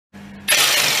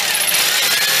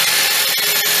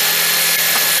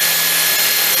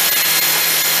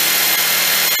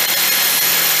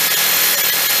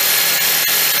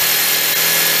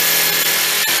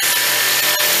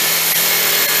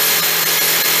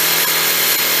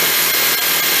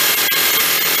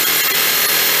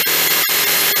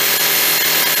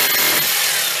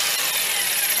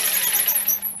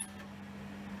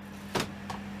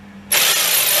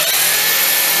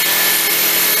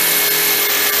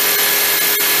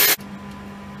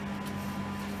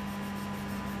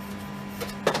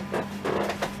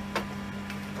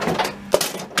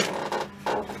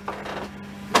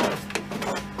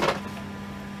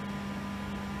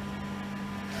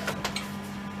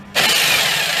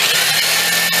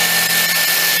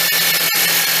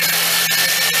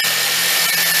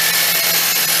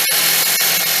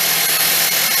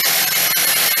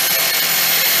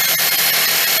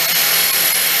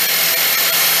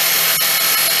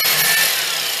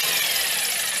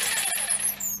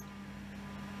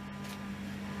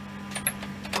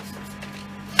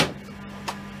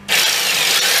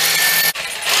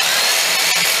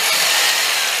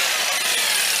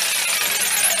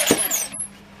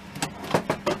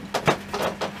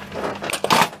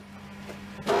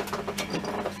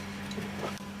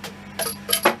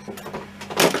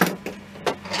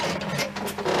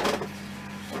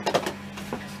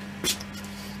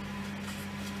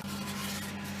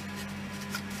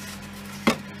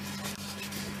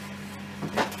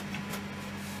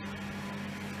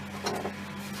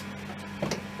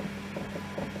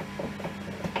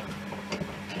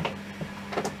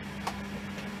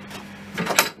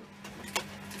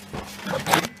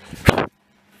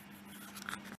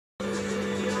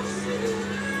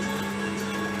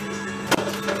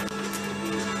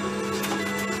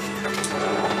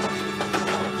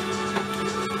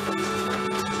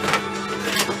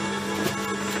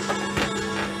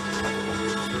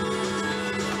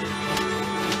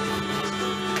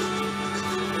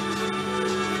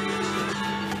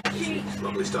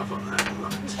stuff on that.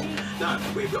 Right. Now,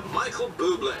 we've got Michael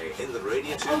Bublé in the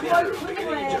Radio 2 piano room,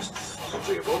 beginning in just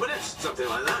 3 or 4 minutes, something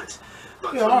like that.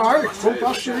 But yeah, alright, well,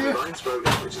 program,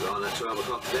 which is on at 12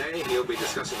 o'clock today, he'll be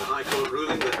discussing the High Court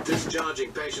ruling that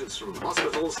discharging patients from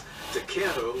hospitals to care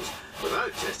homes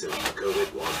without testing for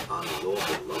COVID was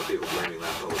unlawful. A lot of people blaming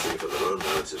that policy for their own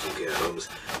relatives in care homes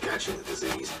catching the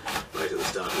disease right at the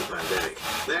start of the pandemic.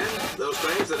 Then, those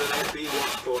claims that an MP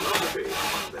wants pornography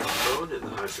on their phone in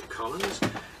the House of Commons,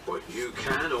 what you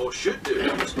can or should do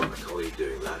to spot a colleague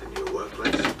doing that in your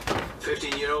workplace.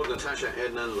 15-year-old Natasha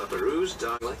Edna Laperouse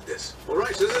died like this.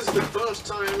 Alright, so this is the first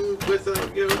time with a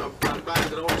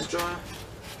band and orchestra?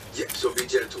 Yes, so be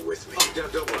gentle with me. Oh,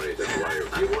 don't worry, don't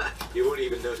worry. You won't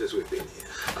even notice we've been here.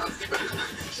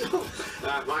 So,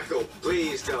 Michael,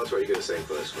 please tell us what you're going to sing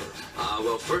first.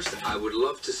 Well, first, I would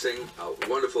love to sing a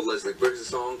wonderful Leslie Briggs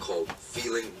song called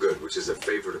Feeling Good, which is a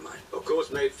favorite of mine. Of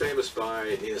course, made famous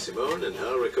by Nina Simone and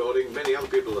her recording. Many other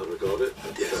people have recorded it.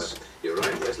 Yes. You're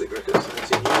right, Leslie Briggs, Anthony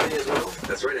Newley as well.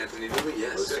 That's right, Anthony Newley,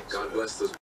 yes. Okay. God bless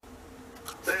those.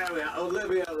 There we are.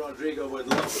 Olivia Rodrigo would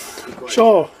love that.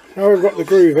 So, now we've got the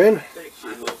groove in.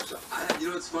 You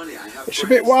know, it's funny, It's a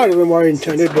bit wider than what I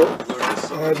intended, but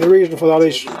the reason for that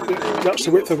is that's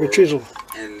the width of a chisel.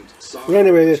 But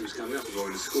anyway,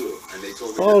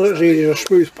 all that's needed is a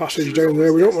smooth passage down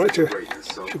there. We don't like to.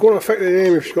 It's going to affect the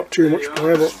aim if it's got too much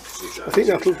there, but I think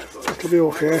that'll be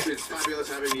okay. It's fabulous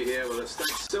having you here with us.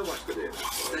 Thanks so much for doing that.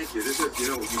 Thank you. This is, you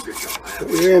know, you could come. But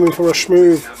we're aiming for a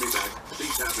smooth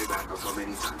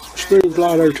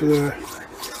glide out of there.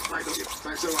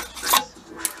 Thanks so much.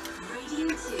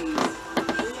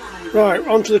 Right,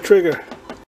 onto the trigger.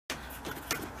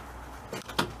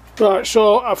 Right,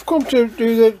 so I've come to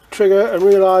do the trigger and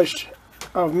realised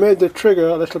I've made the trigger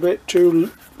a little bit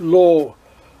too low.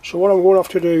 So what I'm going to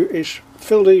have to do is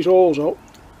fill these holes up,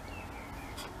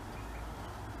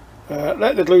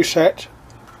 let the glue set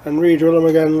and re-drill them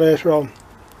again later on.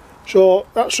 So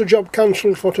that's the job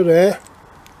cancelled for today.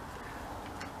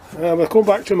 We'll come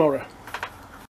back tomorrow.